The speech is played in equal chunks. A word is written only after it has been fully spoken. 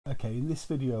Okay, in this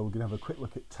video we're going to have a quick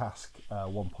look at task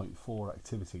 1.4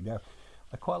 activity. Now,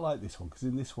 I quite like this one because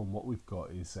in this one what we've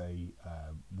got is a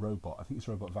robot, I think it's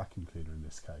a robot vacuum cleaner in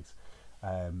this case.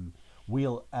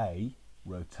 Wheel A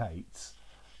rotates,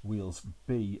 wheels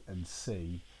B and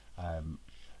C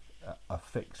are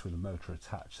fixed with a motor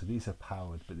attached. So these are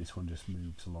powered, but this one just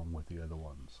moves along with the other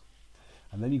ones.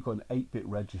 And then you've got an 8-bit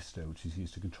register which is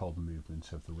used to control the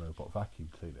movement of the robot vacuum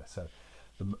cleaner. So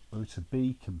the motor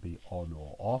B can be on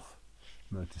or off,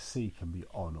 motor C can be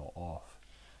on or off,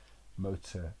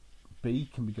 motor B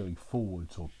can be going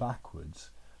forwards or backwards,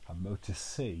 and motor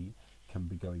C can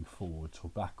be going forwards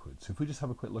or backwards. So if we just have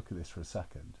a quick look at this for a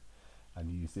second and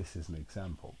use this as an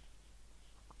example,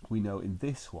 we know in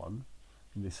this one,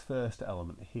 in this first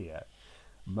element here,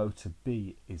 motor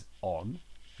B is on,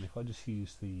 and if I just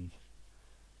use the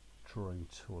drawing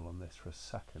tool on this for a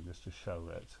second just to show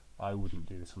it, I wouldn't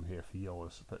do this on here for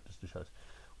yours, but just to show it,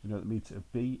 we know that meter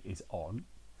B is on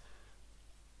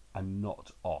and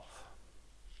not off.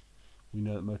 We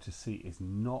know that motor C is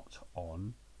not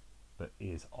on but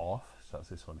is off, so that's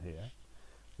this one here.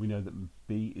 We know that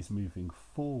B is moving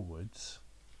forwards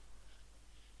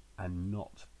and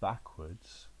not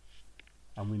backwards,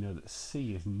 and we know that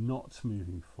C is not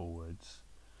moving forwards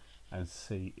and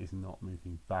C is not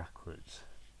moving backwards.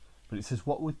 But it says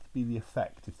what would be the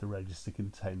effect if the register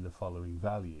contained the following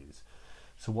values.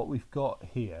 So what we've got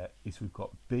here is we've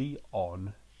got B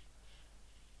on,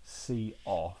 C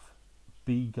off,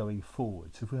 B going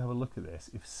forward. So if we have a look at this,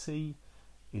 if C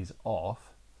is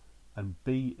off and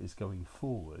B is going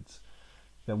forwards,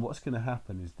 then what's going to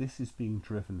happen is this is being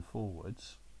driven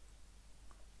forwards,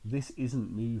 this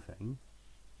isn't moving,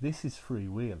 this is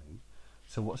freewheeling.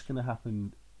 So what's going to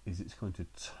happen is it's going to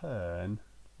turn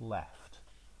left.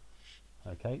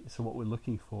 Okay, so what we're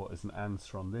looking for as an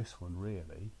answer on this one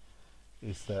really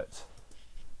is that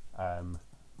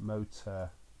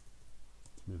motor,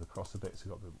 move across a bit so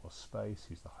we've got a bit more space,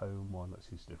 use the home one,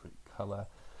 let's use a different colour.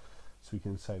 So we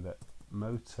can say that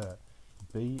motor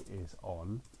B is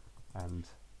on and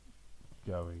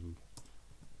going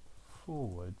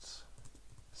forwards,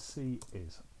 C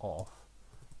is off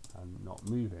and not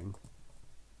moving,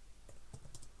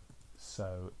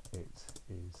 so it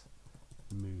is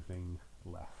moving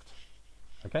left.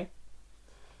 Okay,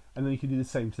 and then you can do the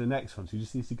same to the next one. So you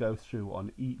just need to go through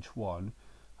on each one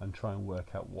and try and work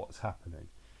out what's happening.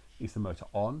 Is the motor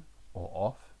on or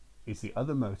off? Is the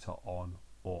other motor on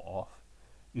or off?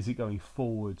 Is it going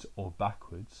forwards or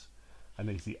backwards? And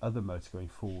is the other motor going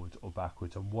forwards or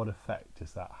backwards? And what effect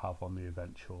does that have on the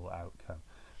eventual outcome?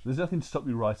 There's nothing to stop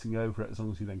you writing over it as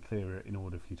long as you then clear it in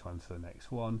order for you to answer the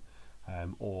next one.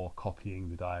 Or copying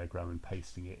the diagram and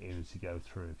pasting it in as you go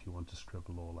through if you want to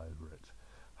scribble all over it.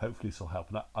 Hopefully this will help.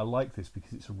 And I like this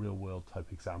because it's a real world type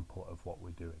example of what we're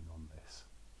doing on